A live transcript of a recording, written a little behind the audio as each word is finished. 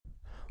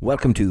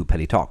Welcome to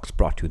Pelly Talks,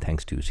 brought to you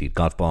thanks to Seed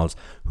Golf Balls,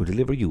 who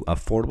deliver you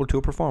affordable tour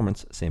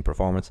performance, same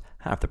performance,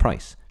 half the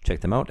price.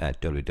 Check them out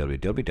at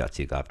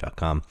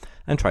www.seedgolf.com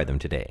and try them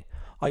today.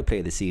 I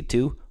play the Seed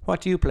too. What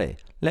do you play?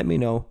 Let me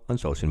know on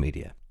social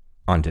media.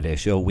 On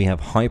today's show, we have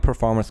high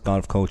performance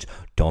golf coach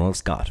Donald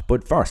Scott.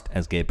 But first,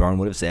 as Gabe Byrne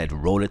would have said,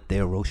 roll it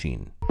there,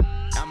 Roisin.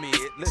 I mean,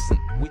 listen,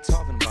 we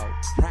talking about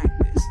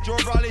practice. Joe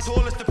Bradley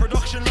told us the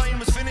production line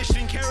was finished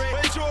in Kerry.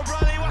 Well, Joe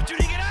Bradley, what do you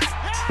think of that?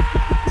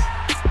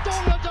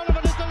 Donald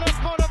Donovan is the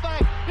left corner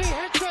back. He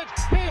hits it.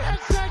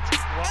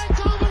 It's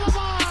over the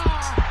bar.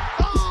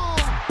 Oh,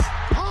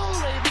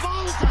 holy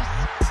Moses.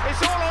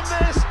 It's all on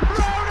this.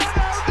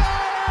 Ronaldo!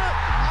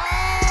 Oh,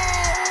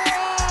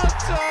 what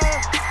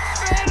a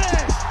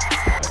finish!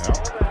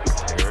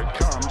 Here it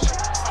comes.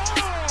 Oh,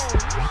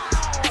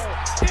 wow!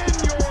 In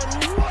your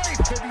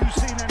life, have you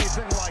seen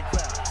anything like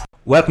that?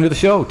 Welcome to the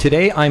show.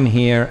 Today I'm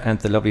here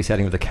at the lovely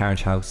setting of the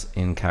Carriage House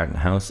in Carton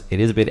House. It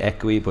is a bit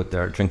echoey, but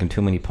they're drinking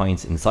too many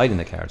pints inside in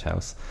the Carriage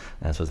House,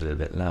 so it's a little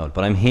bit loud.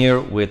 But I'm here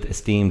with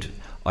esteemed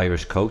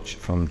Irish coach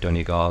from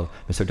Donegal,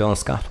 Mr. Donald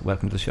Scott.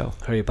 Welcome to the show.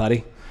 How are you,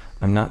 Paddy?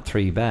 I'm not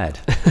three bad.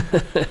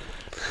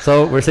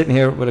 So we're sitting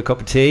here with a cup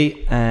of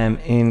tea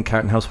in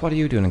Carton House. What are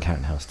you doing in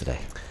Carton House today?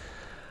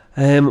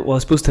 Well, I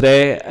suppose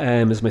today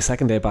is my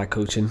second day back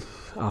coaching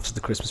after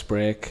the Christmas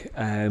break.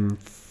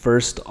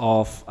 First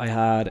off, I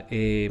had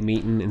a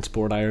meeting in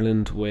Sport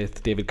Ireland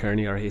with David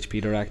Kearney, our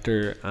HP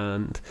director,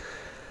 and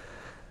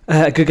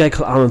a good guy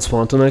called Alan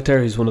Swanton out there,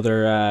 who's one of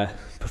their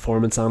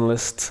performance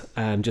analysts,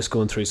 just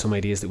going through some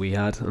ideas that we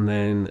had. And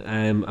then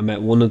I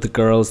met one of the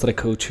girls that I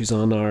coach who's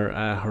on our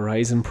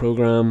Horizon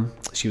program.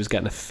 She was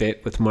getting a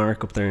fit with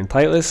Mark up there in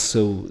Titleist,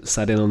 so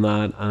sat in on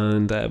that,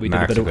 and we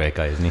Mark's did a bit a great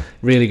guy, isn't he?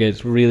 Really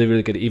good,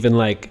 really good. Even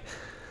like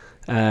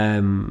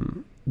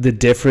the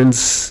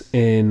difference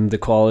in the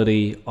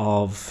quality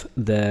of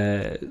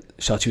the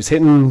shot she was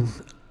hitting,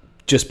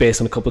 just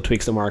based on a couple of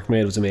tweaks that Mark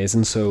made, was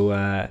amazing. So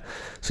yeah,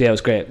 it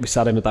was great. We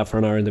sat in with that for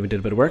an hour, and then we did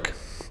a bit of work,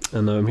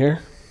 and now I'm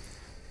here.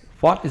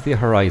 What is the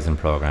Horizon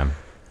program?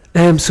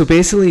 So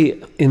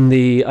basically, in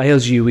the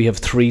ILGU, we have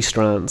three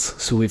strands.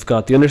 So we've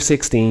got the under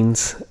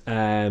 16s,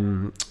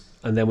 and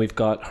then we've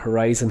got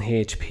Horizon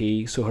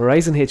HP. So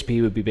Horizon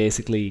HP would be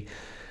basically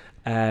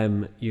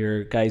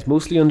your guys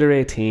mostly under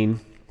 18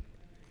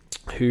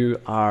 who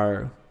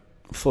are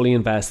fully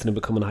invested in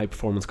becoming a high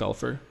performance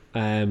golfer.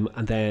 And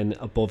then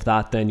above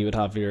that, then you would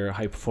have your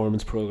high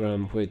performance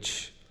program,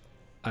 which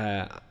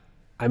I'm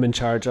in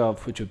charge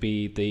of, which would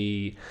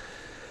be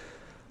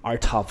our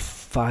top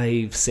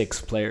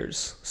 5-6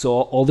 players. So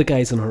all the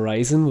guys on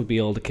Horizon would be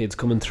all the kids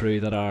coming through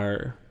that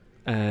are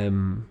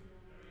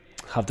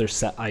have their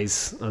set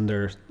eyes and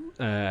their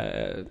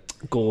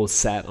goals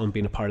set on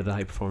being a part of the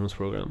high performance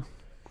program.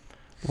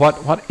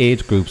 What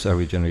age groups are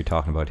we generally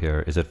talking about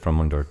here? Is it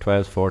from under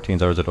 12s,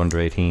 14s, or is it under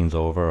 18s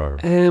over? Or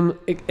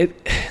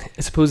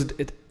I suppose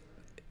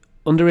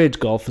underage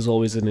golf is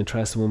always an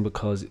interesting one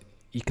because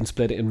you can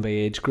split it in by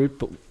age group,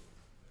 but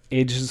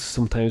ages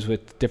sometimes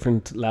with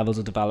different levels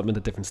of development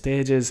at different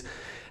stages.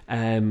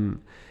 You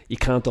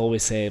can't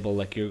always say, well,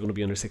 like, you're going to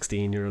be under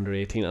 16, you're under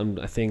 18. And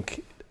I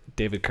think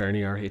David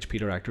Kearney, our HP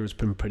director, has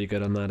been pretty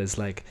good on that. Is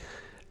like,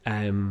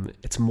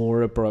 it's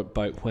more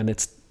about when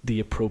it's the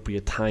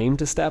appropriate time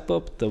to step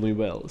up, then we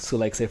will. So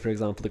like, say for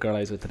example, the girl I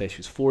was with today, she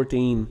was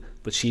 14,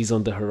 but she's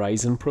on the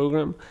Horizon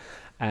program,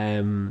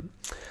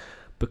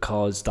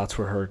 because that's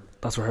where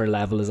her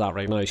level is at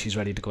right now. She's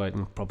ready to go out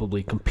and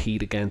probably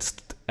compete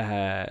against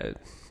the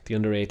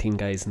under 18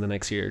 guys in the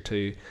next year or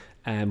two,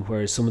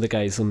 whereas some of the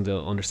guys on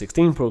the under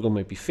 16 program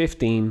might be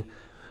 15,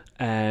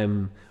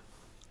 and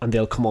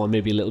they'll come on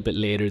maybe a little bit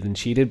later than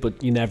she did,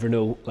 but you never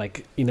know.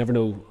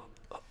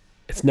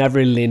 It's never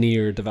a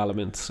linear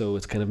development, so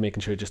it's kind of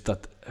making sure just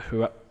that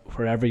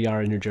wherever you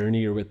are in your journey,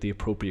 you're with the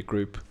appropriate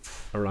group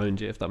around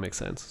you, if that makes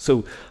sense.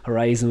 So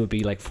Horizon would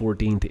be like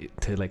 14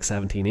 to like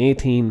 17,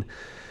 18.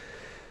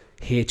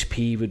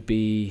 HP would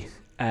be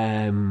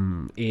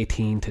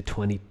 18 to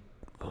 20,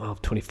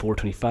 24,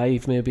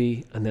 25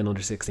 maybe, and then under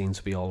 16s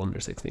would be all under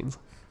 16s.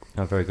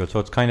 Oh, very good. So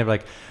it's kind of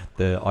like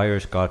the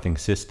Irish golfing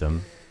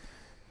system.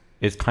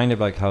 It's kind of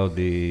like how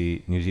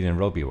the New Zealand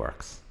rugby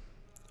works.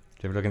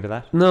 Did you ever look into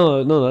that?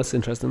 No, that's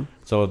interesting.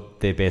 So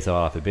they base it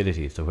off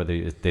ability. So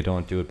whether they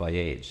don't do it by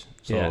age.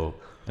 So Yeah.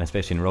 And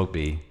especially in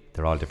rugby,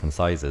 they're all different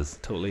sizes.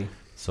 Totally.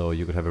 So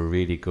you could have a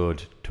really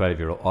good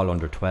 12-year-old, all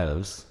under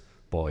 12s,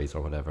 boys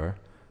or whatever,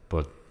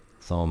 but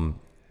some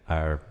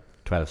are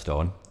 12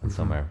 stone and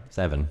some are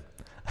 7.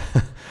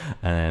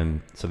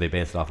 So they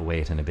base it off of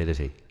weight and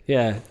ability.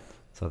 Yeah.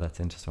 So that's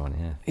an interesting one,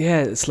 yeah.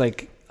 Yeah, it's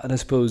like, and I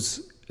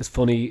suppose it's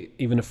funny,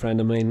 even a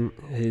friend of mine,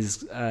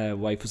 his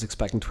wife was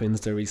expecting twins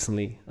there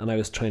recently, and I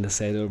was trying to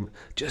say to him,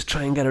 just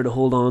try and get her to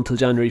hold on till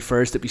January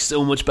 1st. It'd be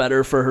so much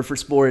better for her for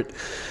sport.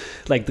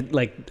 Like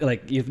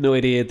you have no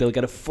idea, they'll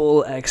get a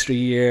full extra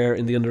year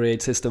in the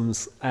underage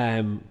systems.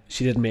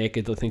 She didn't make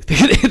it. I think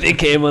they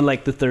came on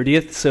like the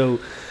 30th,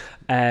 so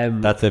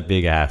that's a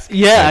big ask.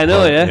 yeah, like, I know.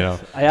 but, Yeah, you know.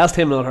 I asked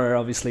him, not her,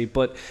 obviously,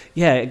 but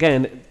yeah,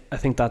 again, I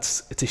think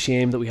it's a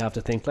shame that we have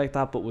to think like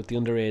that, but with the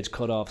underage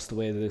cutoffs, the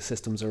way the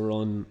systems are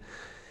run,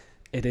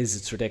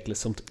 it's ridiculous.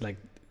 Something like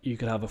you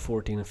could have a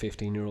 14 and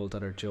 15-year-old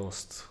that are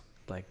just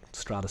like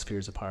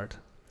stratospheres apart.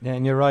 Yeah,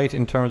 and you're right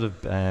in terms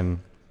of, or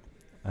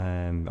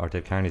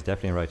Dave Carney's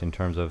definitely right in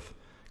terms of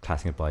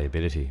classing it by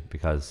ability,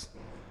 because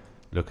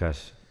look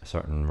at a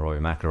certain Rory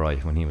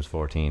McIlroy when he was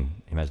 14.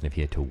 Imagine if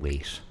he had to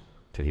wait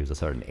till he was a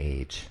certain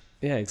age.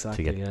 Yeah,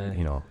 exactly. To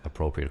get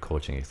appropriate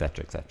coaching,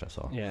 etc., etc.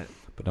 So yeah.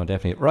 But no,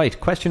 definitely right.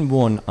 Question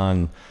 1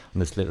 on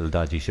this little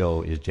dodgy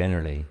show is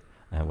generally,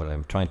 what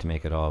I'm trying to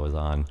make it always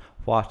on.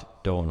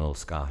 What, Donal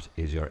Scott,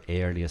 is your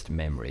earliest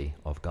memory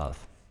of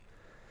golf?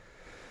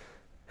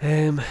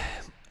 I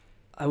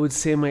would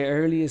say my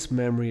earliest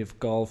memory of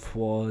golf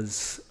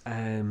was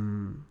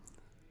my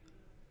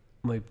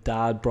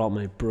dad brought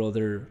my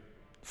brother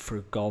for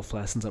golf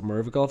lessons at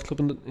Merva Golf Club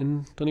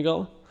in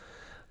Donegal.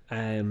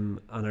 And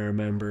I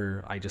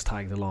remember I just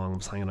tagged along. I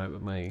was hanging out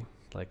with my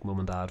mum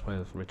and dad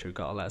while Richard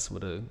got a lesson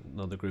with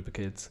another group of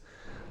kids.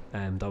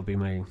 That would be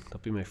my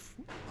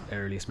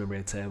earliest memory.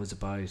 I'd say I was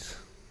about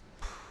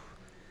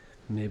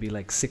maybe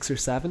 6 or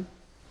 7.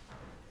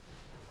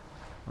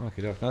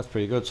 Okay, that's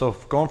pretty good. So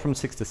going from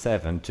 6 to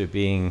 7 to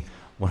being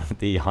one of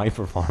the high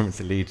performance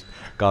elite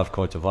golf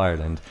coach of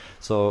Ireland.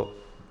 So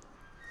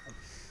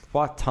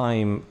what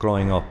time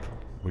growing up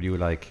were you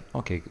like,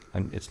 okay,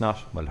 and it's not,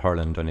 well,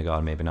 hurling,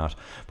 Donegal, maybe not,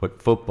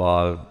 but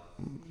football,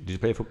 did you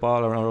play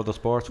football or other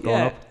sports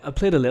growing up? I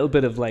played a little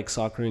bit of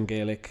soccer and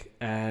Gaelic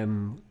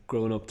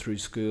growing up through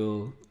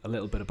school, a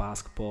little bit of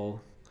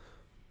basketball,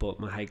 but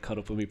my height caught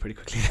up with me pretty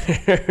quickly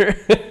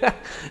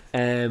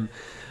there.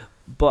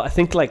 But I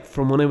think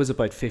from when I was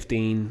about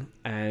 15,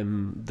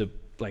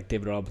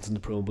 David Robinson, the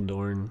Pro in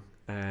Bundoran,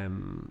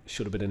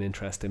 should have been an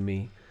interest in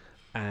me.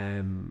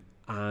 And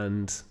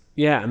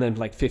then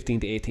 15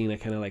 to 18 I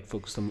kind of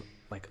focused on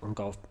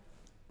golf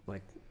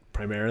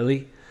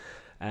primarily.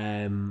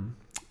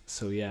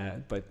 So yeah,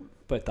 but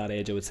at that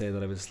age I would say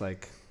that I was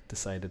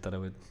decided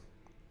that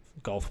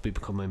golf would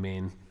become my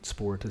main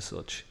sport as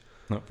such.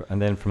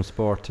 And then from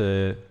sport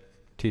to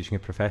teaching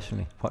it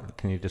professionally, what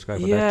can you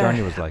describe what that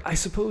journey was like? I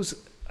suppose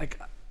I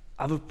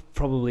have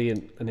probably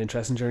an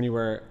interesting journey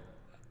where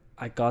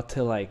I got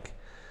to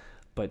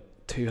about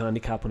 2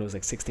 handicap when I was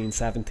 16,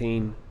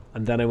 17,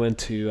 and then I went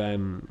to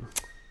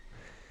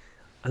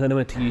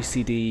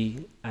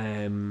UCD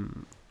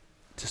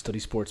to study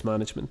sports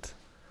management,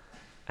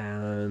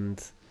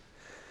 and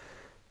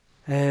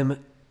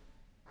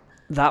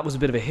that was a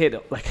bit of a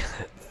hit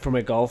for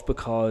my golf,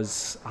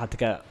 because I had to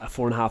get a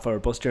 4.5 hour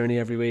bus journey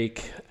every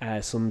week,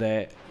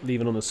 Sunday,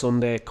 leaving on a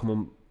Sunday,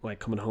 coming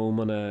home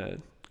on a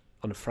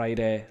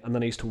Friday, and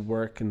then I used to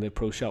work in the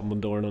pro shop in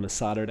Bundoran on a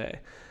Saturday.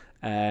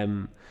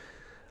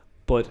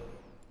 But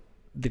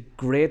the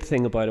great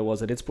thing about it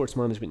was I did sports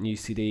management in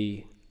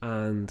UCD,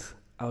 and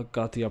I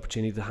got the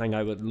opportunity to hang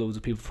out with loads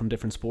of people from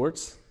different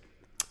sports.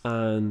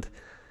 And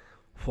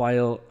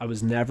while I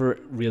was never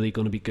really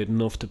going to be good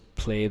enough to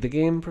play the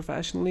game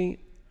professionally,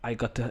 I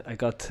got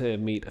to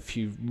meet a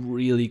few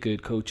really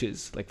good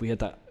coaches. We had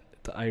the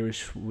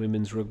Irish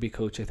women's rugby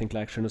coach, I think,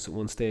 lecturing us at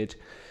one stage,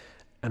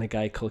 and a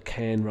guy called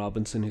Ken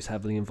Robinson who's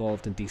heavily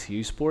involved in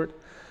DCU sport.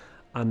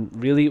 And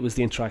really it was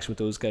the interaction with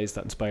those guys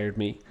that inspired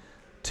me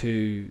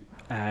to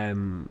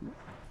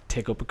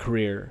take up a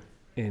career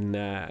in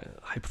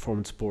high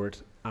performance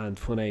sport. And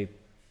when I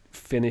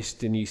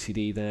finished in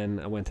UCD, then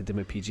I went to do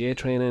my PGA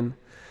training,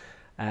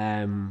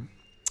 and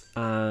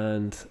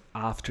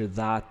after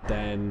that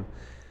then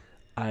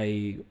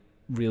I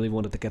really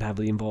wanted to get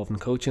heavily involved in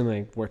coaching.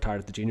 I worked hard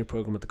at the junior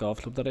program at the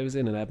golf club that I was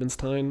in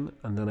Edmonstown,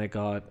 and then I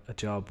got a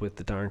job with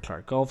the Darren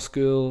Clark Golf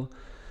School,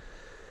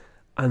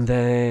 and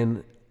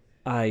then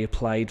I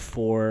applied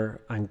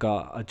for and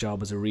got a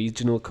job as a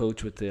regional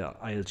coach with the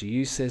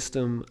ILGU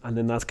system, and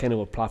then that's kind of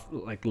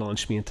what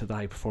launched me into the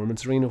high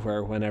performance arena,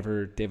 where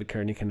whenever David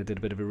Kearney kind of did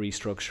a bit of a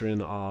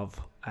restructuring of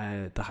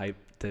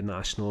the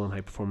national and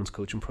high performance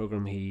coaching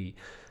program, he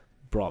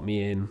brought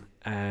me in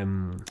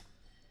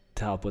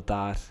to help with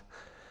that,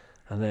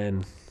 and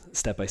then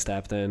step by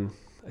step then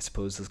I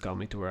suppose has got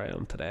me to where I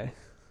am today.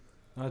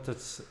 Oh,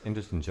 that's an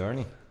interesting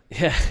journey.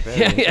 Yeah,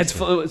 it's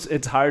fun.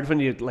 It's hard when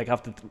you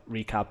have to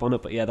recap on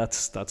it, but yeah,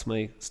 that's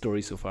my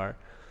story so far.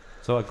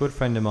 So a good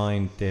friend of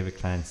mine, David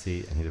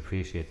Clancy, and he'd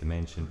appreciate the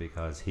mention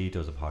because he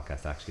does a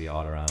podcast actually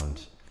all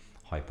around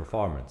high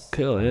performance.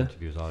 Cool, yeah.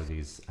 Interviews all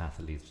these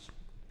athletes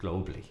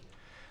globally,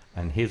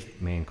 and his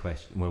main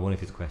question, well, one of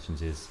his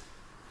questions is,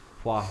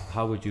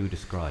 how would you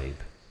describe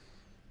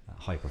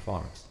high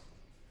performance?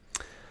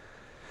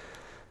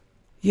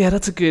 Yeah,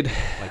 that's a good.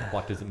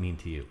 What does it mean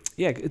to you?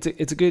 Yeah, it's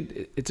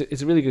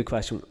a really good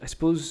question. I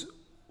suppose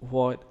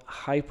what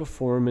high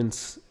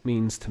performance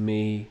means to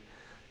me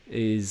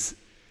is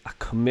a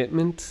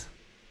commitment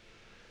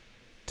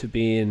to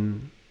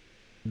being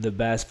the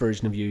best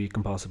version of you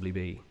can possibly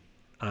be,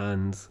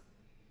 and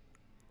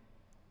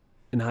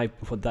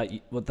what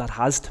that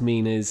has to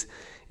mean is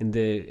in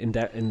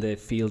the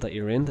field that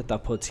you're in,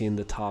 that puts you in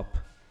the top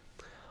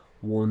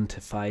 1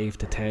 to 5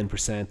 to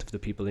 10% of the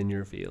people in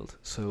your field.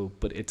 So,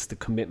 but it's the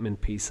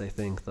commitment piece, I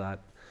think, that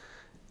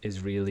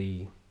is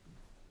really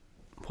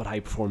what high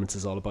performance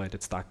is all about.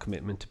 It's that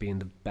commitment to being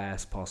the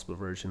best possible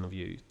version of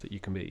you that you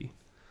can be.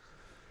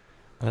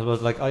 And I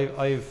suppose, like,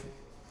 I've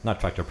not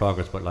tracked your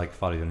progress, but like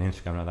follow you on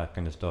Instagram and all that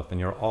kind of stuff, and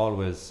you're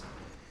always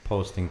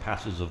posting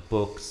passages of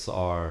books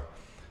or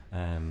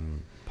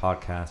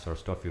podcasts or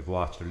stuff you've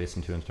watched or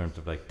listened to in terms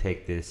of like,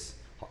 take this,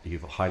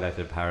 you've highlighted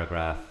a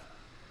paragraph,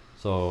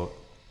 so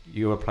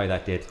you apply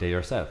that day to day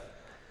yourself.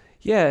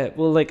 Yeah,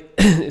 well, like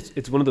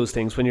it's one of those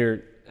things when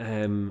you're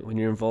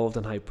involved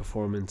in high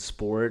performance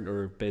sport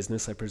or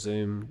business, I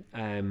presume,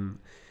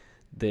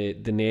 the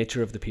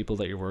nature of the people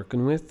that you're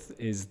working with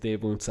is they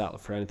won't settle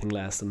for anything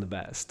less than the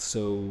best.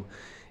 So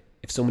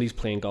if somebody's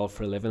playing golf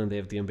for a living and they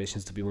have the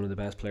ambitions to be one of the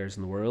best players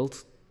in the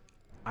world,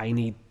 I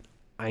need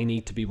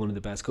to be one of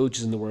the best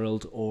coaches in the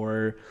world,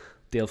 or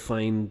they'll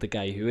find the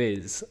guy who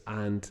is.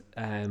 And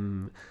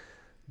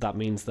that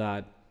means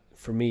that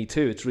for me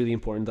too, it's really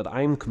important that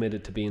I'm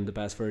committed to being the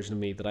best version of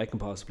me that I can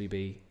possibly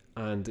be.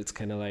 And it's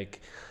kind of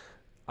like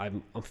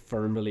I'm a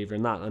firm believer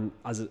in that. And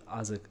as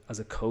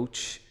a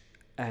coach,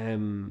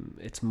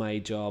 it's my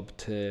job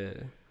to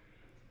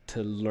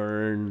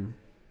learn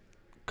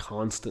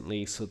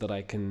constantly so that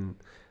I can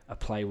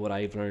apply what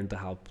I've learned to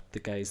help the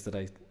guys that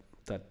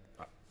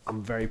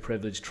I'm very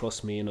privileged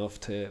trust me enough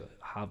to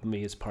have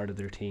me as part of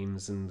their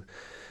teams, and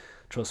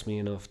trust me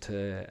enough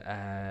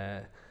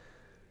to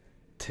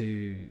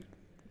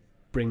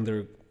bring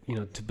their,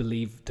 to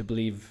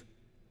believe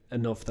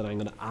enough that I'm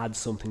going to add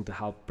something to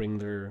help bring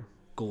their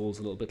goals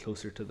a little bit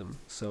closer to them.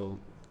 So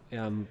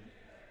I'm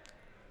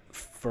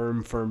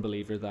firm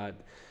believer that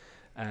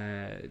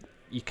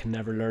you can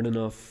never learn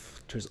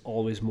enough. There's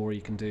always more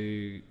you can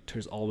do.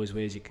 There's always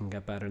ways you can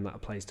get better, and that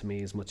applies to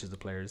me as much as the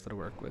players that I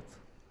work with.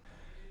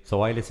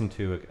 So I listened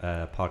to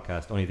a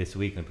podcast only this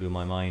week and it blew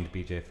my mind,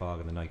 BJ Fogg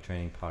and the Nike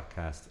Training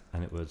podcast,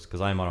 and it was because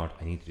I'm on,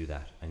 I need to do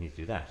that, I need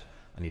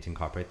to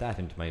incorporate that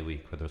into my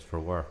week, whether it's for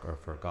work or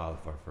for golf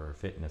or for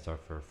fitness or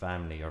for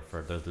family or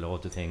for, there's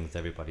loads of things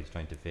everybody's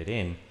trying to fit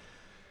in,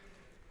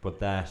 but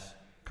that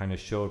kind of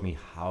showed me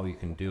how you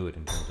can do it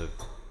in terms of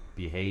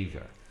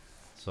behavior.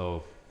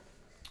 So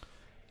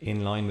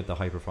in line with the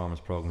high performance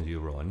programs you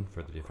run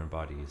for the different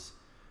bodies,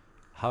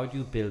 how do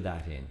you build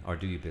that in, or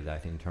do you build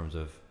that in terms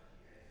of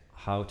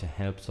how to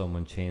help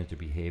someone change their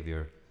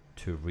behavior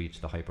to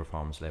reach the high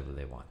performance level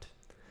they want?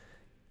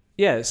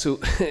 Yeah, so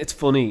it's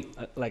funny,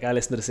 like I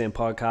listen to the same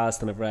podcast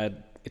and I've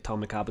read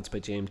Atomic Habits by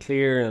James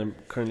Clear, and I'm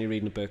currently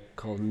reading a book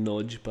called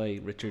Nudge by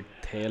Richard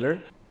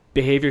Taylor.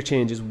 Behavior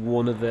change is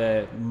one of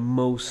the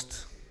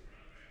most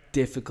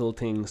difficult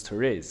things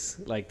there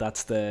is. Like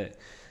that's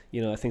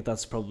I think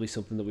that's probably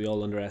something that we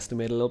all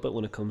underestimate a little bit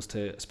when it comes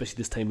to, especially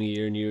this time of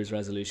year, New Year's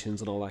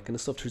resolutions and all that kind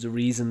of stuff. There's a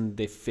reason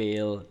they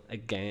fail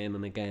again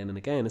and again and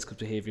again. It's because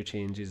behavior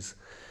change is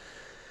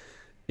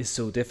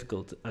so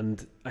difficult.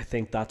 And I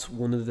think that's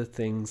one of the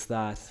things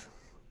that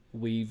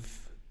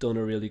we've done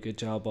a really good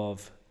job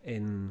of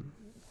in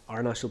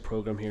our national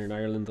program here in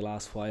Ireland the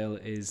last while,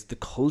 is the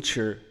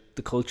culture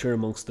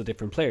amongst the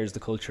different players, the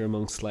culture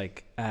amongst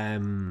like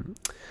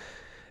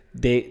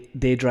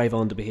they drive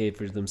on the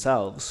behavior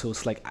themselves. So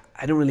it's like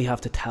I don't really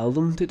have to tell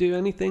them to do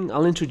anything.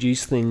 I'll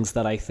introduce things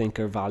that I think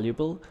are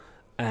valuable,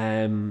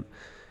 and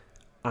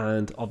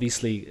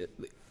obviously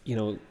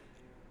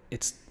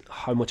it's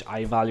how much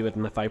I value it,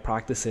 and if I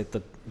practice it,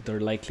 that they're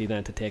likely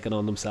then to take it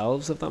on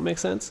themselves, if that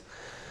makes sense.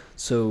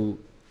 So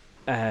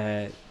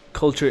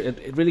culture,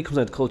 it really comes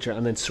down to culture,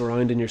 and then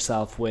surrounding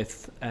yourself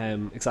with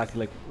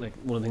exactly like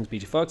one of the things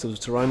BJ Fox was,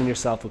 surrounding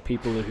yourself with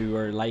people who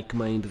are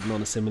like-minded and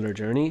on a similar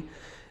journey.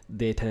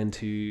 They tend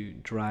to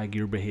drag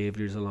your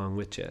behaviors along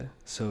with you.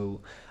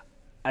 So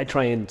I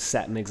try and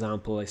set an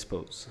example, I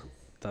suppose,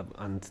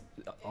 and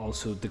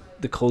also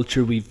the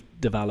culture we've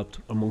developed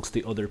amongst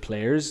the other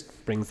players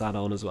brings that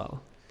on as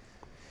well.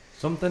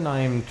 Something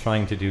I'm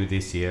trying to do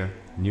this year,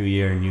 new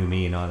year, new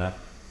me and all that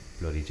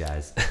bloody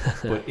jazz,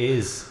 but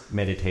is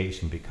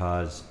meditation,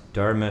 because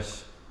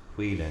Dermot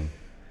Whelan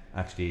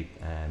actually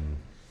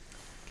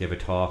gave a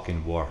talk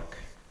in work,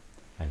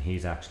 and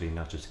he's actually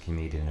not just a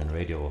comedian and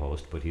radio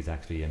host, but he's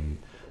actually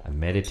a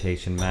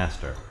meditation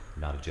master,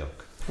 not a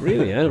joke.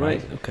 Really? Yeah,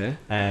 right. Okay.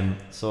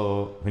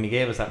 So when he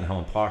gave us that and how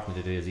important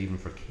it is even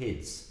for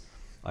kids,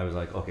 I was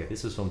like, okay,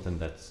 this is something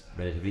that's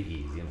relatively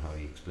easy in how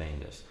he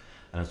explained it.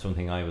 And it's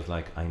something I was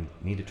like, I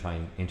need to try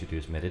and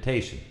introduce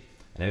meditation.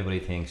 And everybody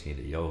thinks you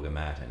need a yoga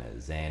mat and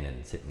a zen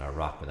and sit on a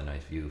rock with a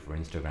nice view for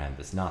Instagram.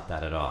 It's not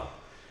that at all.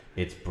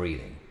 It's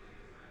breathing,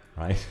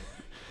 right?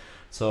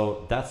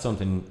 So that's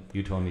something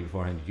you told me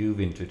beforehand you've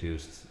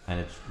introduced, and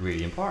it's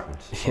really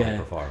important for high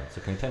performance.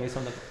 So can you tell me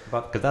something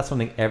about, because that's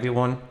something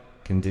everyone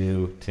can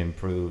do to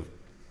improve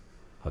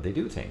how they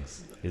do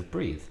things, is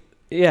breathe.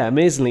 Yeah,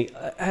 amazingly.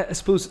 I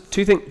suppose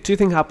two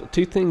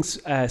things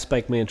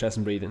spiked my interest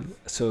in breathing.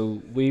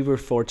 So we were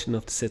fortunate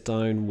enough to sit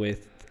down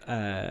with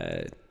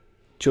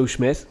Joe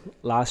Schmidt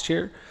last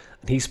year,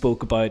 and he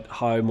spoke about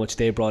how much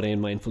they brought in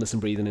mindfulness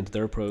and breathing into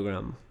their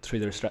program through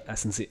their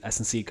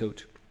S&C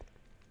coach.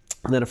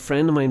 And then a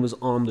friend of mine was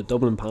on the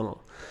Dublin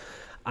panel.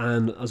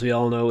 And as we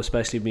all know,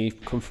 especially me,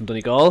 come from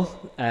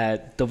Donegal,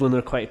 Dublin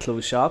are quite a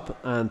closed shop,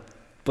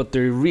 but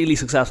they're really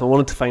successful. I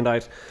wanted to find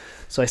out.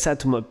 So I said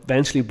to him,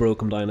 eventually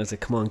broke him down. I was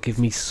like, come on, give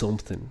me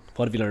something.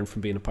 What have you learned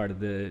from being a part of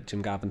the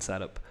Jim Gavin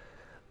setup?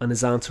 And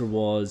his answer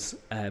was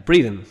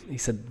breathing. He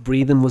said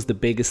breathing was the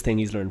biggest thing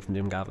he's learned from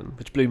Jim Gavin,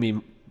 which blew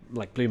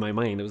my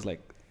mind. It was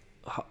like,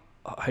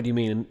 how do you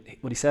mean? And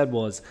what he said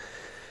was,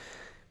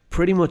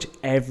 pretty much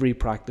every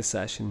practice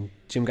session,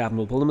 Jim Gavin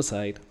will pull them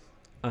aside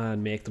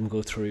and make them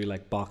go through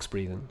like box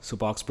breathing. So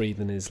box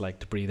breathing is like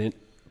to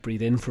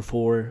breathe in for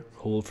 4,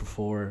 hold for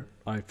 4,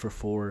 out for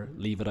 4,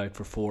 leave it out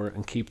for 4,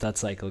 and keep that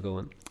cycle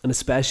going. And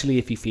especially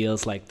if he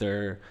feels like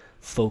their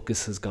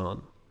focus has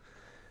gone,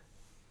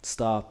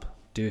 stop,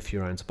 do a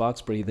few rounds of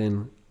box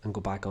breathing, and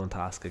go back on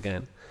task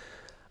again.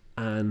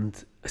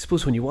 And I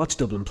suppose when you watch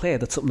Dublin play,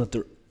 that's something that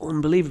they're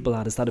unbelievable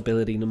at, is that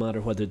ability. No matter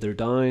whether they're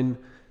down,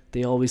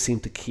 they always seem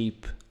to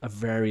keep a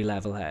very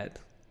level head,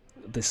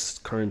 this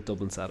current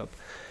Dublin setup.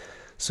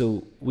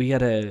 So we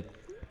had a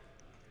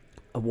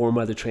warm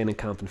weather training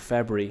camp in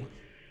February,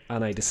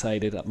 and I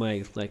decided at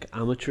my like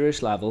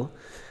amateurish level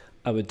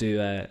I would do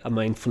a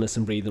mindfulness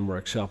and breathing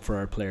workshop for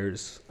our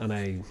players. And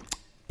I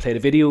played a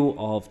video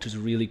of, there's a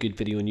really good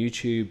video on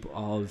YouTube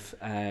of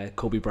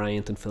Kobe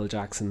Bryant and Phil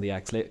Jackson, the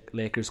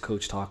ex-Lakers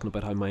coach, talking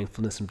about how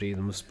mindfulness and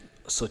breathing was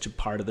such a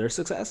part of their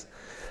success.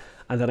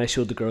 And then I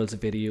showed the girls a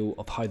video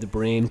of how the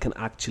brain can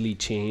actually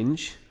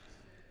change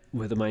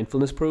with a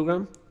mindfulness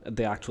program.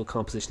 The actual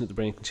composition of the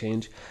brain can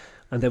change.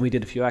 And then we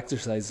did a few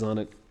exercises on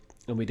it,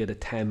 and we did a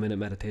 10-minute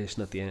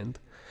meditation at the end.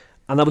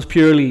 And that was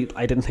purely,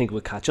 I didn't think it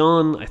would catch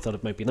on. I thought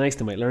it might be nice,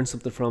 they might learn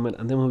something from it.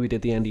 And then when we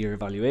did the end of year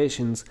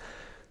evaluations,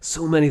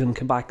 so many of them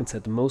came back and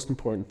said the most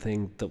important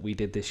thing that we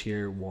did this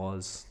year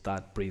was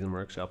that breathing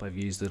workshop. I've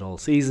used it all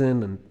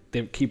season, and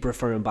they keep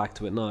referring back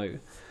to it now.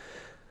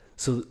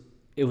 So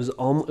it was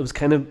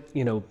kind of,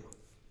 you know,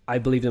 I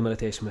believe in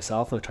meditation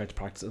myself, and I try to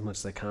practice as much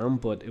as I can,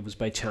 but it was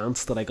by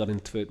chance that I got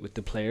into it with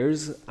the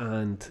players,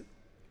 and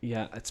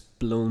yeah, it's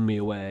blown me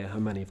away how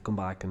many have come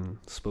back and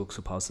spoke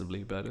so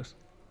positively about it.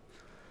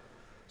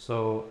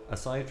 So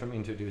aside from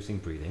introducing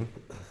breathing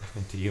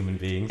into human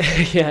beings,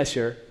 Yeah,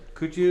 sure.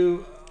 could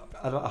you,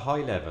 at a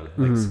high level,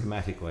 like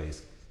schematic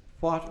wise,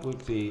 what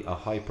would be a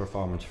high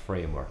performance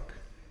framework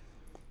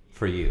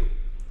for you?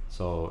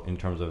 So in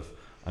terms of,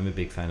 I'm a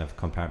big fan of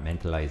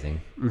compartmentalizing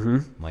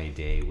my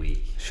day,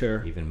 week,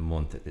 Sure. even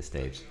month at this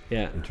stage.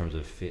 Yeah. In terms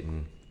of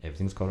fitting,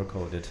 everything's color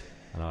coded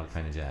and all that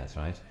kind of jazz,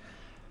 right?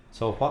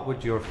 So what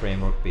would your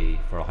framework be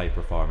for a high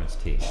performance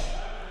team?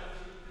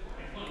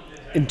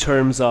 In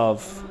terms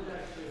of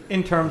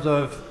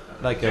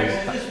like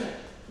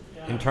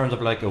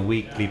a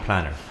weekly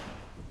planner.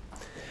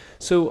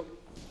 So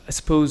I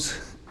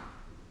suppose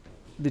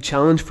the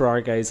challenge for our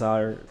guys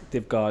are,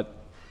 they've got,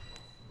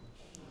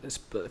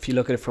 if you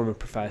look at it from a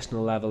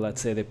professional level, let's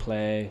say they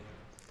play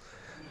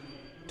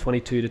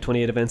 22 to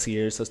 28 events a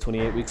year, so that's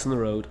 28 weeks on the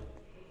road.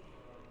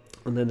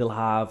 And then they'll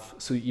have,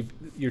 so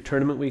your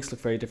tournament weeks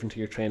look very different to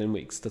your training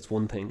weeks. That's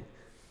one thing.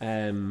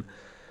 On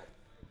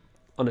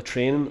a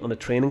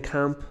training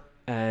camp,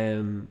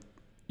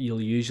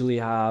 you'll usually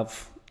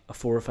have a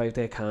 4 or 5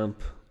 day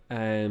camp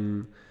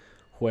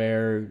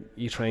where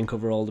you try and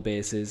cover all the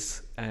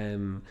bases.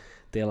 They'll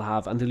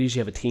usually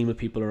have a team of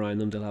people around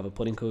them. They'll have a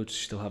putting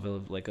coach, they'll have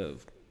a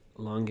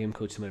long game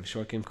coach, they might have a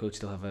short game coach,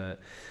 they'll have a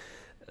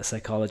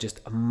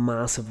psychologist, a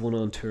massive one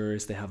on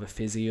tours. They have a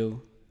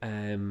physio,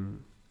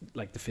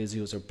 like the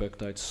physios are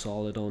booked out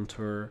solid on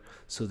tour,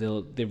 so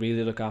they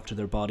really look after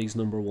their bodies,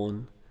 number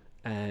one.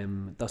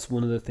 That's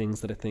one of the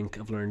things that I think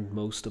I've learned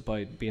most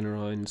about being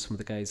around some of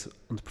the guys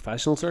on the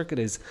professional circuit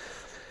is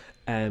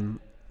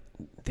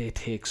they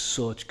take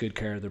such good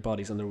care of their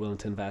bodies and they're willing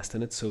to invest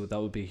in it, so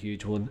that would be a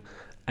huge one.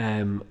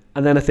 And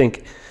then I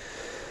think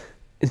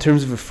in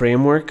terms of a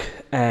framework,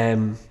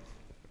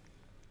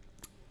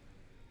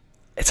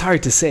 it's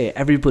hard to say.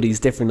 Everybody's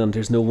different and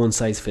there's no one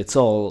size fits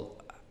all.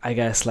 I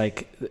guess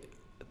like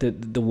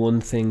the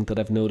one thing that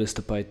I've noticed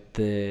about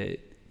the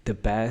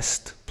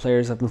best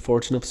players I've been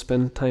fortunate enough to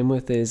spend time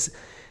with is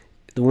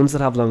the ones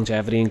that have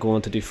longevity and go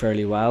on to do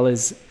fairly well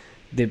is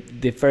they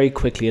very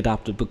quickly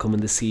adapted becoming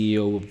the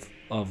CEO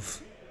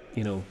of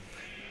you know,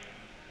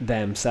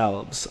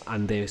 themselves,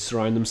 and they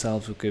surround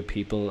themselves with good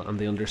people, and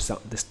they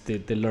understand this,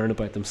 they learn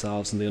about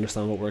themselves and they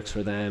understand what works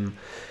for them,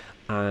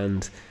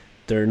 and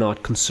they're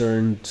not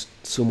concerned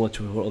so much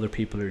with what other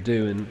people are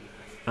doing.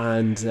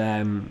 And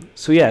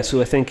so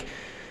I think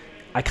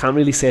I can't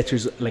really say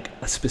there's like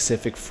a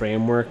specific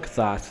framework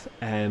that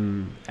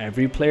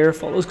every player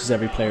follows, because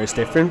every player is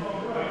different,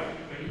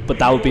 but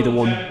that would be the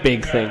one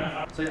big thing.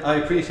 So I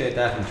appreciate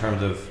that in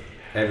terms of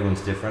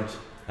everyone's different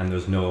and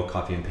there's no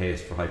copy and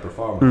paste for high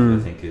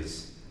performance. I think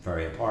is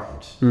very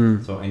important.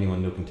 So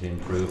anyone looking to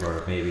improve,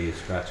 or maybe a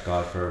scratch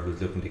golfer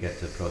who's looking to get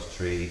to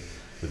 +3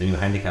 with the new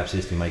handicap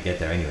system, might get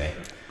there anyway.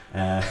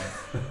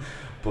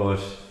 But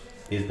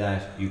is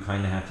that you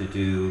kind of have to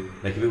do,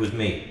 like if it was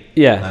me,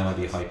 I want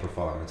to be a high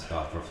performance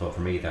golfer, so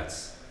for me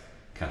that's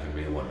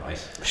category 1,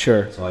 right?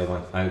 Sure. So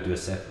I would do a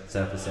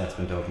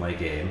self-assessment of my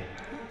game,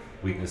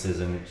 weaknesses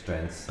and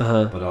strengths,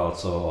 Uh-huh. but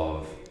also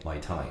of my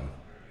time.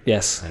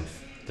 Yes. And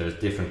there's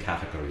different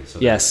categories. So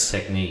Yes.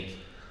 there's technique,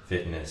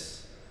 fitness,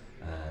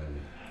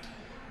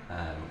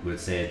 we'll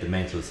say the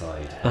mental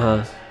side, Uh-huh.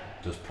 and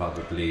just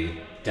probably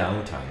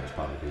downtime is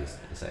probably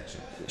a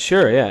section.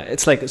 Sure, yeah.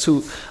 It's like,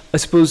 so I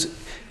suppose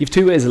you've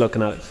two ways of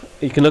looking at it.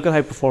 You can look at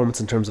high performance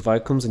in terms of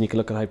outcomes, and you can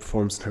look at high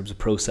performance in terms of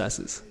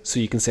processes. So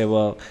you can say,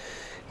 well,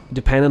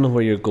 depending on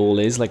where your goal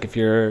is, like if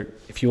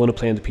you want to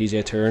play in the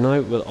PGA Tour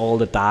now with all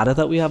the data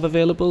that we have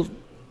available,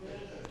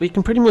 we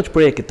can pretty much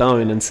break it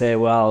down and say,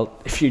 well,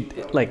 if you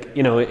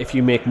if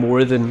you make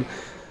more than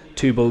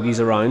 2 bogeys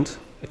a round,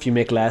 if you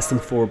make less than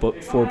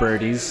 4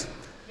 birdies,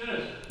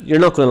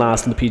 you're not going to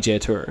last in the PGA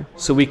Tour.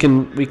 So we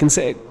can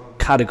say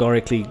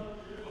categorically,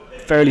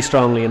 fairly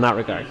strongly in that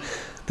regard.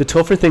 The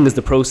tougher thing is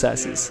the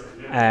processes.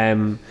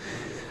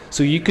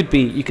 So you could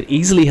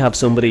easily have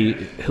somebody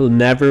who'll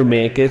never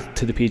make it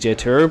to the PGA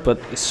Tour, but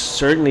is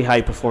certainly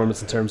high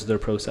performance in terms of their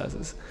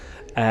processes.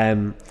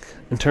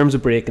 In terms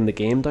of breaking the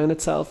game down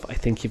itself, I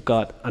think you've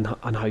got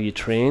on how you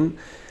train.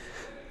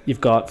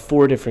 You've got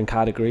 4 different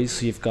categories.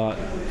 So you've got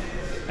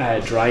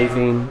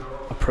driving,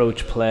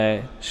 approach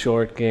play,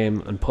 short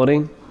game, and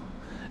putting.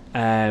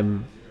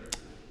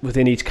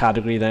 Within each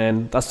category,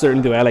 then that's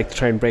certainly the way I like to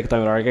try and break it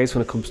down with our guys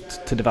when it comes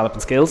to developing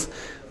skills.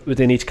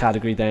 Within each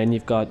category, then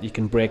you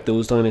can break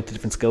those down into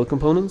different skill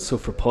components. So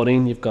for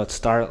putting, you've got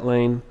start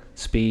line,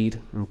 speed,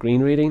 and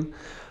green reading.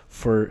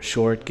 For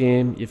short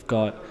game, you've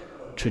got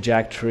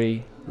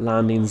trajectory,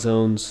 landing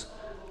zones,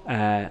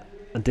 and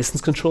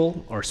distance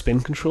control or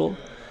spin control.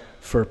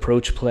 For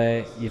approach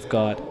play, you've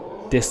got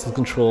distance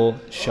control,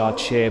 shot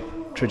shape,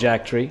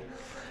 trajectory,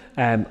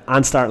 and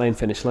start line,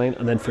 finish line.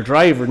 And then for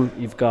driving,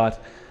 you've got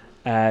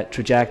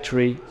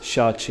trajectory,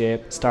 shot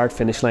shape, start,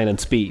 finish line, and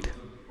speed.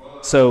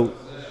 So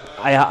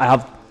I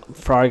have,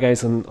 for our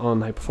guys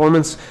on high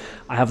performance,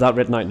 I have that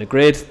written out in a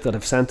grid that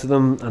I've sent to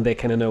them, and they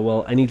kind of know,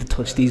 well, I need to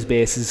touch these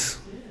bases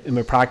in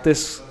my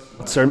practice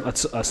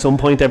at some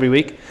point every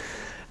week.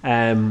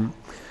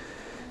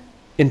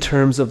 In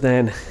terms of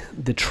then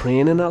the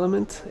training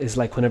element, is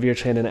like whenever you're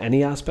training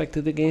any aspect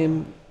of the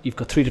game, you've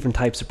got 3 different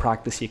types of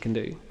practice you can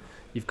do.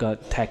 You've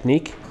got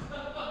technique,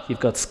 you've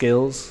got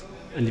skills,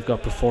 and you've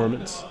got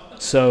performance.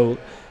 So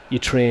you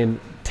train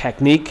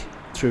technique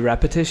through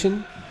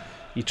repetition,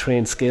 you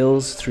train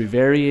skills through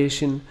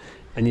variation,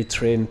 and you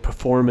train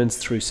performance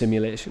through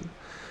simulation.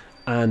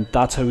 And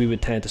that's how we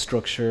would tend to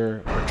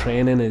structure our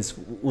training, is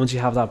once you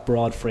have that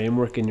broad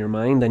framework in your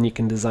mind, then you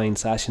can design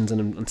sessions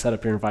and set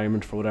up your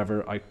environment for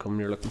whatever outcome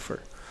you're looking for.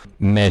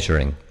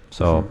 Measuring.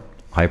 So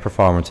high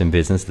performance in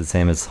business, the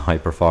same as high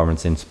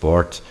performance in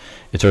sport.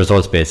 It's a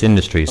results-based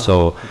industry.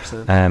 So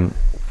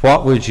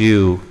what would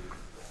you,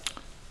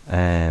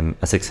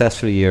 a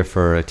successful year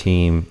for a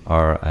team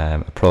or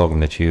a program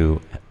that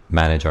you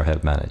manage or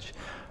help manage,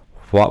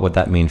 what would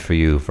that mean for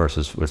you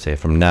versus, we'll say,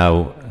 from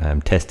now,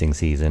 testing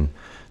season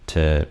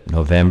to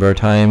November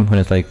time when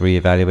it's like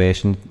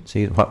reevaluation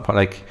season?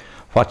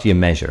 What do you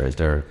measure? Is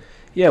there?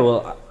 Yeah,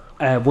 well,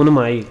 one of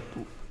my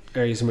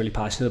areas I'm really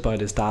passionate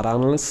about is data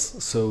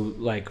analysts. So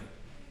like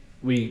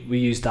we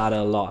use data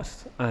a lot,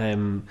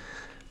 and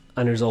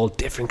there's all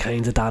different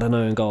kinds of data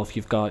now in golf.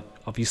 You've got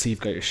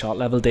your shot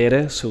level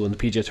data. So in the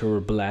PGA Tour, we're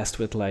blessed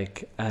with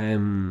like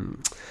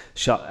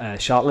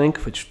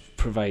ShotLink, which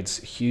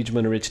provides a huge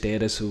amount of rich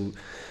data. So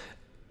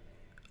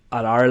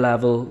at our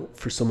level,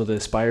 for some of the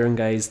aspiring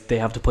guys, they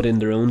have to put in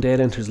their own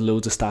data, and there's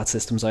loads of stat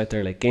systems out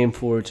there like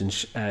Gameforge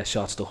and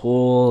Shots to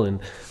Hole and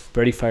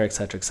Birdie Fire,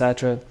 etc.,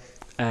 etc.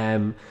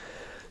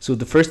 So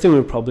the first thing we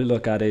would probably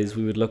look at is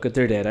we would look at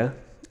their data,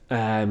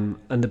 and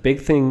the big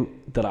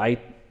thing that I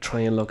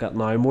try and look at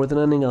now more than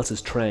anything else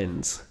is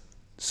trends.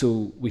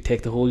 So we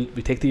take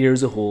the year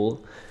as a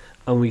whole,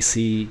 and we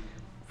see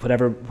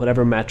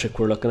whatever metric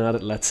we're looking at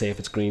it. Let's say if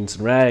it's greens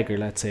and reg, or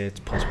let's say it's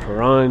putts per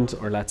round,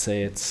 or let's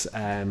say it's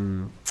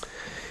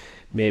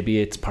maybe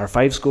it's par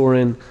 5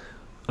 scoring,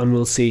 and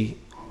we'll see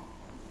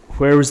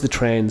where was the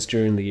trends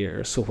during the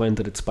year. So when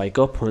did it spike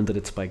up, when did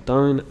it spike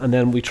down, and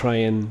then we try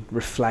and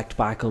reflect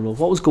back on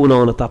what was going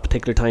on at that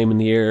particular time in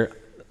the year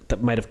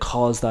that might have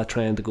caused that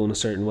trend to go in a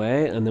certain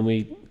way, and then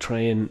we try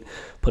and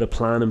put a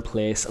plan in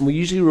place. And we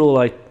usually roll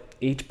out,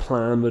 each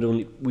plan would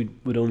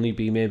only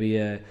be maybe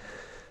a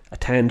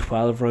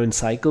 10-12 round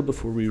cycle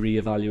before we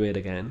reevaluate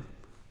again,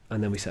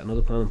 and then we set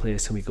another plan in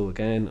place, and we go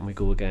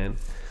again.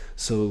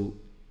 So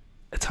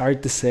it's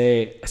hard to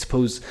say. I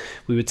suppose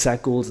we would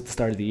set goals at the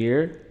start of the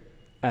year,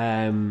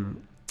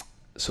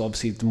 so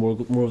obviously the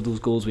more of those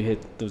goals we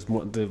hit,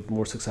 the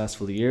more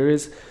successful the year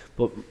is.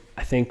 But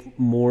I think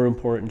more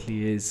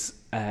importantly is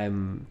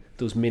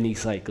those mini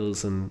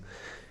cycles, and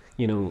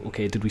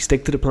okay, did we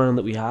stick to the plan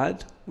that we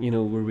had?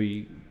 Were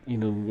we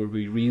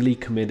really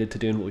committed to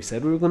doing what we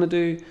said we were going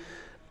to do?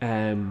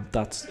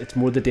 It's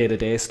more the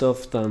day-to-day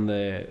stuff than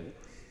the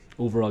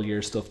overall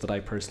year stuff that I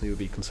personally would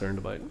be concerned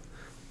about.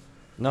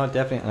 No,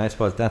 definitely, and I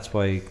suppose that's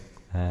why,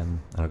 and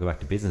I'll go back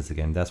to business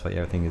again, that's why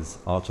everything is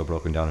also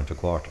broken down into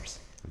quarters.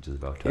 which is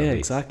about 12 Yeah,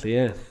 weeks. exactly.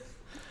 Yeah,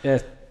 yeah.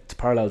 The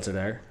parallels are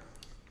there.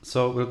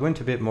 So we'll go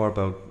into a bit more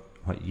about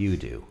what you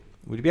do.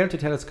 Would you be able to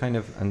tell us kind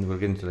of, and we'll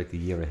get into like the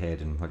year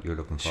ahead and what you're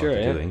looking forward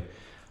to doing.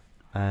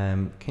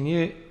 Can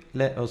you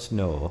let us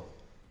know,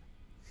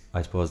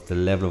 I suppose, the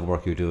level of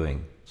work you're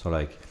doing? So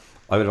like,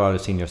 I would have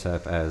always seen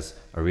yourself as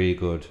a really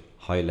good,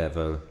 high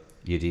level,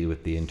 you deal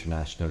with the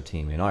international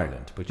team in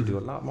Ireland, but you do a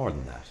lot more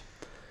than that.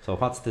 So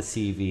what's the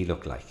CV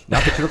look like?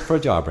 Not that you look for a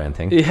job or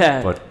anything,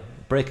 Yeah. but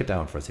break it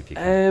down for us if you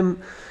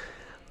can.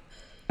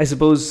 I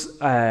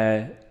suppose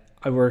I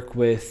work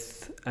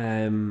with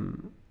a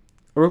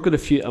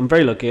few. I'm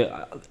very lucky.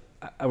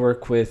 I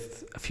work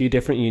with a few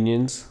different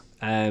unions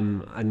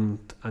and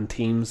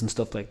teams and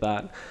stuff like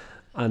that,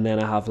 and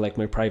then I have like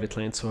my private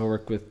clients. So I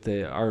work with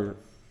our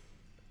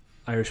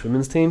Irish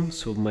women's team.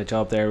 So my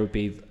job there would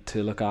be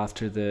to look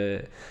after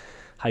the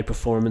high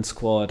performance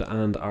squad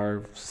and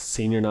our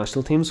senior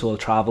national team. So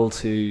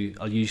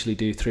I'll usually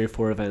do 3 or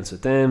 4 events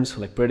with them.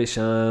 So like British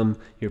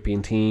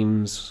European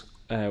teams,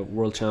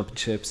 World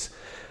Championships.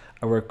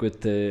 I work with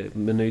the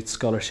Maynooth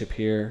Scholarship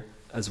here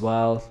as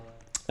well.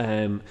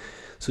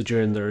 So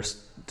during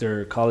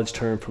their college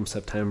term from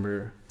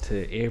September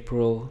to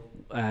April,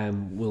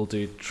 we'll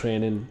do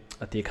training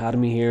at the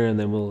academy here, and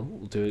then we'll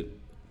do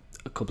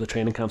a couple of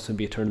training camps and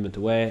be a tournament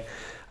away.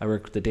 I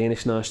work with the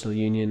Danish National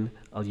Union.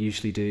 I'll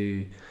usually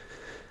do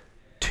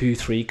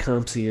 2-3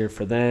 camps a year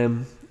for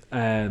them.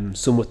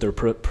 Some with their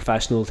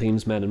professional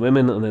teams, men and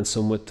women, and then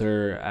some with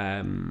their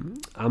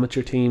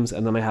amateur teams.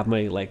 And then I have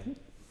my like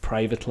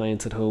private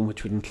clients at home,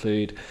 which would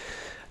include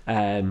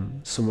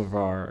some of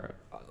our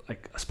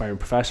like aspiring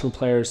professional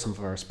players, some of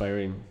our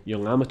aspiring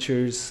young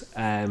amateurs,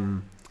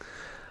 and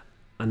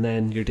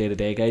then your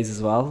day-to-day guys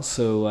as well.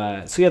 So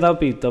yeah, that'll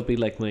be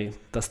like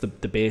that's the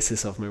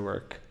basis of my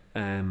work.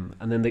 And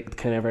then the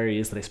kind of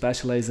areas that I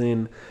specialize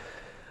in,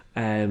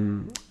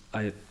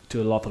 I do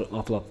an awful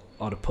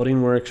lot of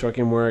putting work, short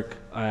game work,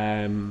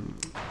 some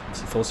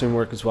full swing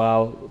work as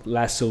well.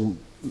 Less so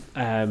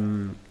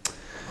than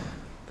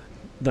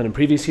in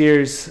previous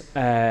years.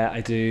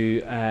 I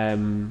do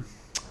an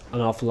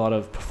awful lot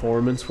of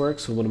performance work.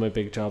 So one of my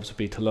big jobs would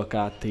be to look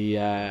at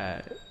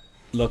data,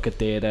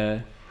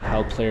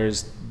 help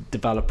players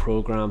develop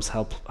programs,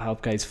 help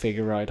guys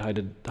figure out how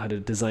to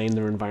design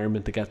their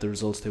environment to get the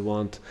results they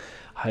want,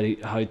 how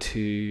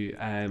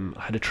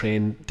to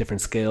train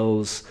different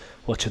skills,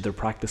 what should their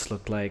practice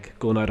look like,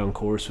 going out on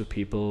course with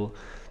people,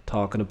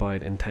 talking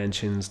about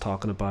intentions,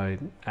 talking about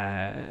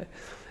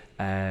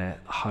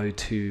how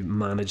to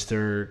manage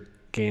their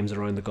games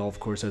around the golf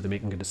course, are they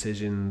making good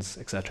decisions,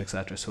 etc.,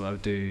 etc. So I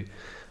would do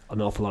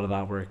an awful lot of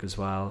that work as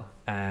well.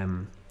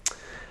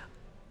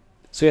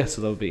 So that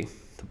would be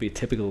a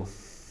typical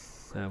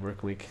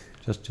work week.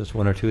 Just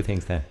 1 or 2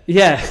 things then.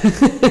 Yeah.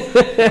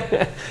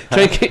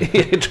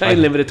 try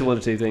and limit it to 1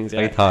 or 2 things.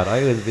 Yeah. I thought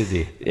I was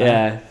busy.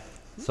 Yeah.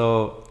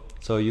 So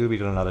you'll be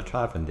doing a lot of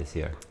traveling this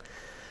year.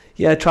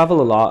 Yeah, I travel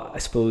a lot, I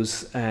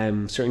suppose.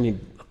 Certainly,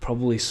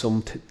 probably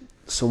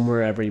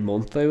somewhere every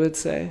month, I would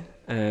say.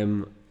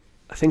 I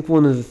think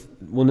one of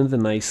the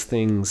nice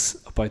things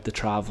about the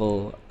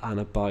travel and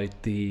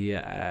about the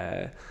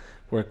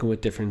working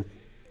with different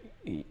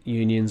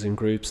unions and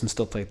groups and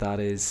stuff like that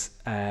is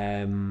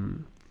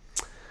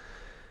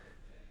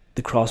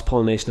the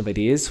cross-pollination of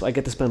ideas. So I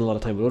get to spend a lot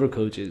of time with other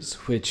coaches,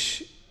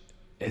 which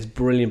is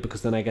brilliant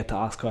because then I get to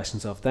ask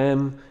questions of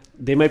them.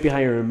 They might be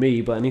hiring me,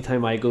 but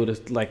anytime I go to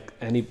like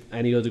any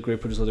other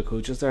group or there's other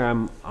coaches there,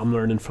 I'm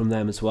learning from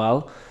them as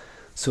well.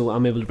 So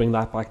I'm able to bring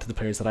that back to the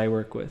players that I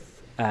work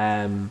with.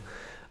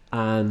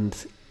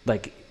 And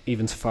like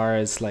even so far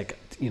as like,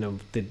 you know,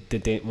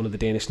 one of the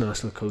Danish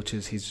national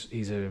coaches,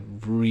 he's a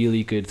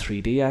really good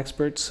 3D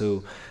expert.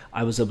 So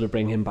I was able to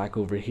bring him back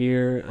over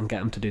here and get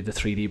him to do the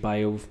 3D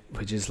bio,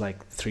 which is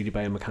like 3D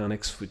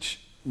biomechanics, which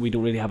we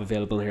don't really have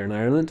available here in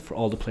Ireland for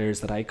all the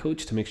players that I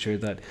coach, to make sure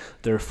that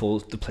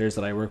the players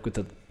that I work with,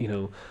 that, you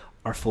know,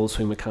 our full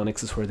swing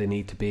mechanics is where they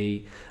need to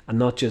be, and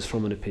not just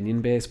from an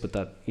opinion base, but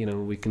that, you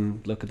know, we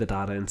can look at the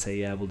data and say,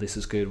 yeah, well, this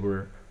is good,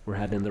 we're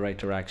heading in the right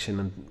direction,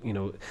 and, you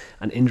know,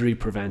 and injury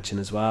prevention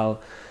as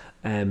well.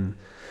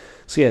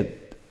 So yeah,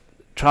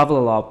 travel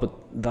a lot, but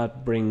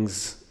that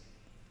brings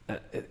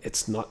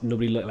it's not,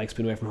 nobody likes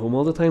being away from home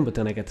all the time, but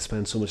then I get to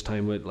spend so much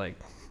time with like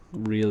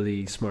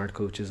really smart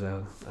coaches.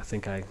 I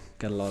think I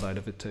get a lot out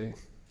of it too.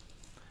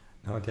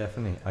 No,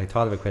 definitely. I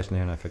thought of a question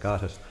here and I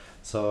forgot it.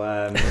 So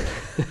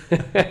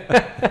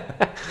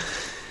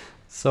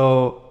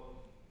so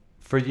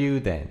for you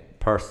then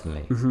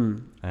personally,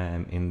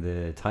 in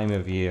the time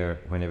of year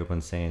when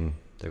everyone's saying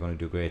they're going to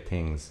do great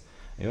things,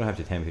 you don't have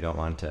to tell me if you don't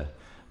want to,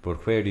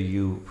 but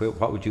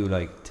what would you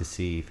like to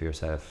see for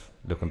yourself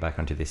looking back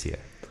onto this year?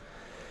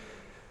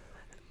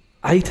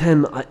 I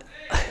tend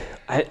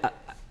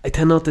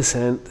not to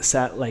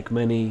set like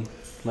many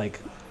like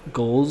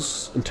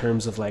goals in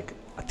terms of like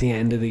at the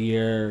end of the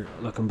year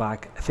looking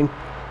back. I think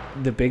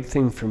the big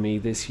thing for me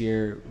this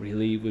year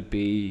really would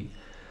be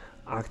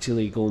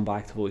actually going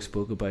back to what we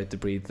spoke about, the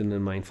breathing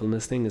and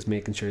mindfulness thing, is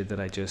making sure that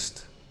I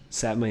just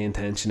set my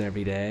intention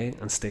every day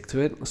and stick to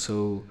it.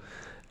 So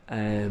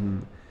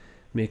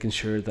Making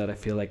sure that I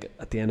feel like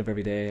at the end of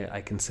every day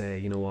I can say,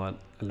 you know what,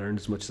 I learned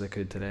as much as I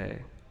could today.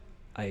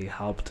 I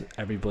helped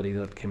everybody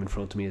that came in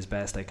front of me as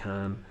best I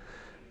can,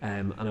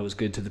 and I was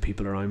good to the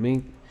people around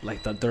me.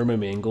 Like that, they're my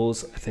main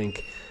goals. I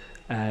think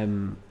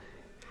when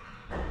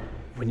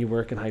you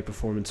work in high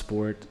performance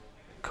sport,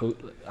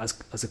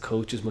 as a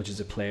coach as much as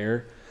a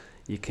player,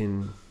 you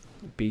can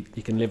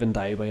live and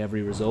die by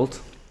every result.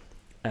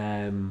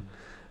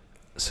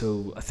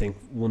 So I think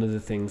one of the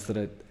things that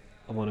I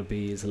want to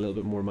be is a little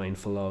bit more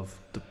mindful of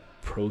the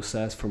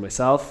process for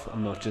myself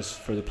and not just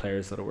for the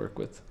players that I work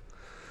with.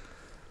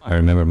 I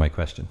remember my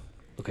question.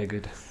 Okay,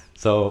 good.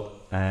 So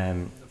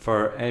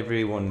for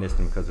everyone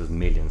listening, because there's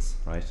millions,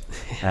 right?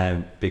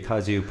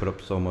 Because you put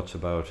up so much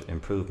about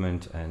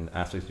improvement and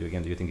aspects you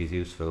think is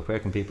useful, where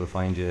can people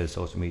find you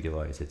social media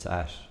wise? It's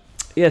at...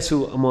 Yeah,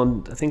 so I'm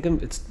on,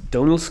 it's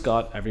Donald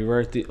Scott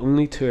everywhere. The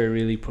only two I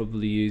really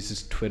probably use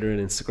is Twitter and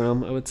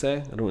Instagram, I would say.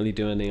 I don't really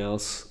do anything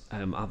else. I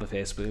have a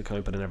Facebook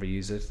account, but I never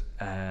use it.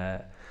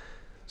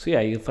 So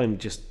yeah, you'll find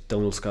just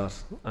Donald Scott,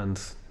 and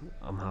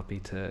I'm happy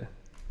to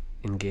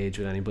engage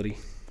with anybody.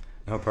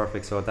 Oh,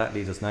 perfect. So that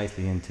leads us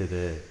nicely into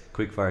the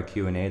quickfire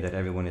Q&A that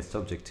everyone is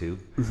subject to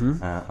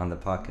on the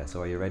podcast. So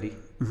are you ready?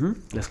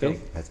 Let's go.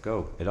 Let's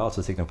go. It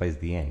also signifies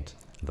the end.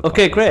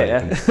 Okay, great.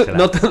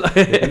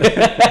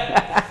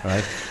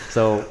 Right.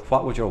 So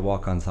what would your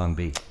walk-on song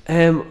be?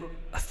 I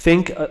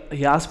think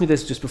he asked me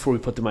this just before we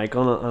put the mic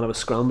on, and I was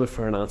scrambling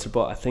for an answer,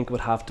 but I think it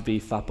would have to be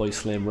Fatboy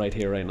Slim, Right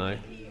Here, Right Now.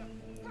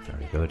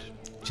 Very good.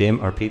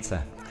 Gym or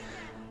pizza?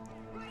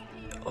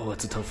 Oh,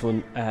 it's a tough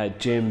one.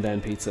 Gym, then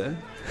pizza.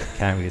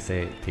 Can't really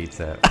say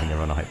pizza when you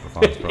run a high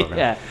performance program.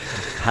 Yeah.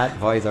 Hat,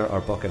 visor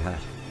or bucket hat?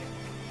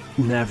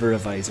 Never a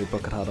visor,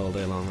 bucket hat all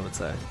day long, I would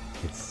say.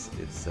 It's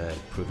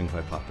proving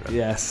quite popular.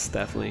 Yes,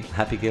 definitely.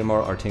 Happy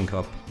Gilmore or Tin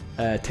Cup?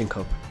 Tin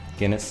Cup.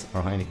 Guinness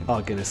or Heineken?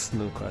 Oh, Guinness,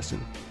 no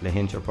question.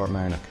 Lahinch or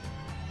Portmarnock?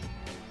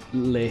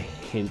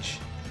 Lahinch.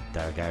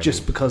 Dargarry.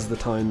 Just because of the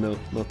town, though,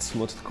 not so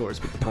much the course,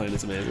 but the town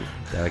is amazing.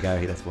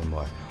 Dargarry, that's one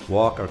more.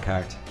 Walk or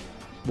cart?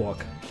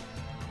 Walk.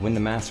 Win the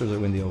Masters or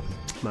win the Open?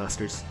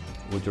 Masters.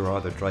 Would you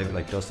rather drive it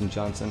like Dustin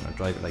Johnson or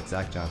drive it like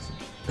Zach Johnson?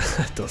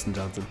 Dustin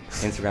Johnson.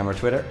 Instagram or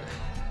Twitter?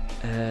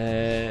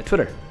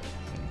 Twitter.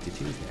 Did you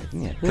choose that?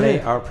 Yeah.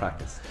 Play or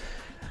practice?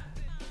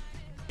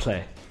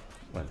 Play.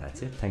 Well,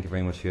 that's it. Thank you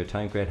very much for your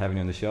time. Great having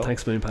you on the show.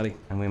 Thanks a million, Paddy.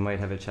 And we might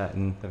have a chat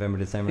in November,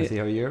 December, see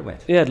how your year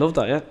went. Yeah, I'd love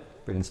that, yeah.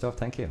 Brilliant stuff.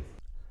 Thank you.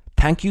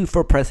 Thank you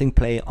for pressing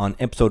play on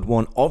episode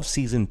 1 of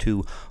season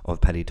 2 of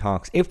Paddy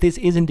Talks. If this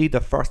is indeed the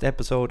first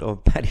episode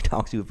of Paddy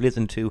Talks you've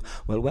listened to,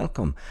 well,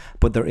 welcome.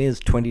 But there is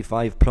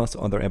 25 plus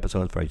other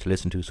episodes for you to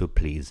listen to, so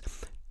please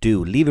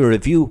do leave a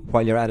review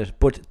while you're at it.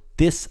 But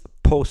this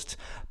post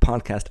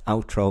podcast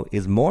outro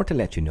is more to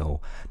let you know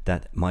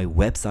that my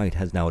website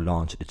has now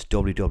launched. It's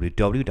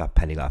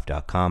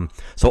www.paddylaugh.com.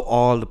 So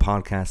all the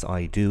podcasts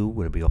I do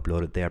will be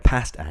uploaded there,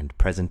 past and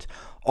present.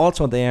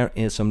 Also there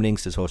is some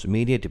links to social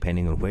media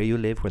depending on where you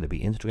live, whether it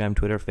be Instagram,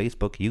 Twitter,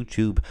 Facebook,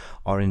 YouTube,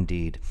 or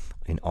indeed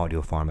in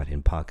audio format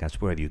in podcasts,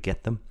 wherever you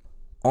get them.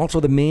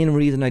 Also, the main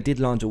reason I did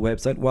launch a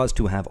website was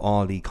to have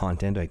all the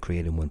content I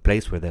create in one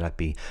place, whether that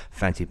be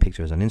fancy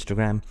pictures on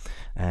Instagram,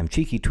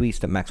 cheeky tweets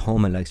that Max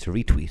Holman likes to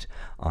retweet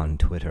on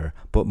Twitter,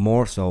 but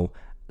more so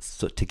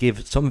to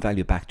give some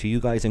value back to you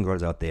guys and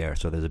girls out there.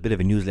 So there's a bit of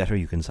a newsletter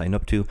you can sign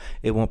up to.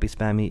 It won't be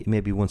spammy,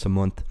 maybe once a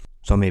month.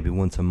 So maybe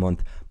once a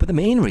month. But the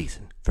main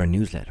reason for a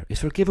newsletter is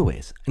for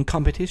giveaways and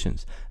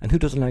competitions. And who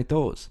doesn't like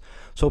those?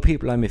 So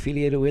people I'm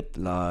affiliated with,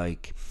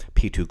 like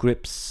P2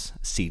 Grips,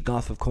 Seed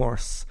Golf, of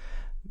course,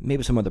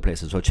 maybe some other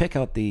places. So check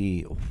out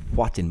the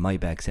What's in My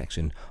Bag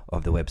section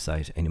of the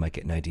website and you might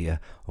get an idea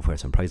of where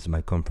some prizes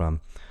might come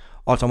from.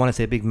 Also, I want to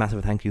say a big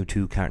massive thank you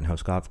to Carton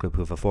House Golf Club,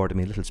 who have afforded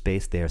me a little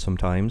space there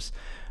sometimes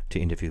to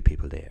interview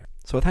people there.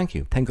 So thank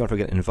you. Thank God for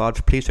getting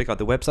involved. Please check out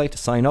the website,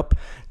 sign up,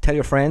 tell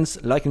your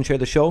friends, like and share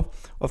the show.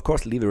 Of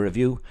course, leave a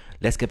review.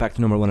 Let's get back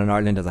to number 1 in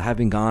Ireland, as I have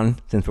been gone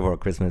since before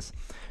Christmas.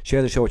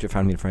 Share the show with your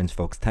family and friends,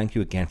 folks. Thank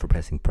you again for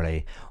pressing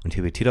play.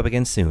 Until we tee up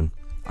again soon,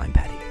 I'm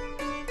Paddy.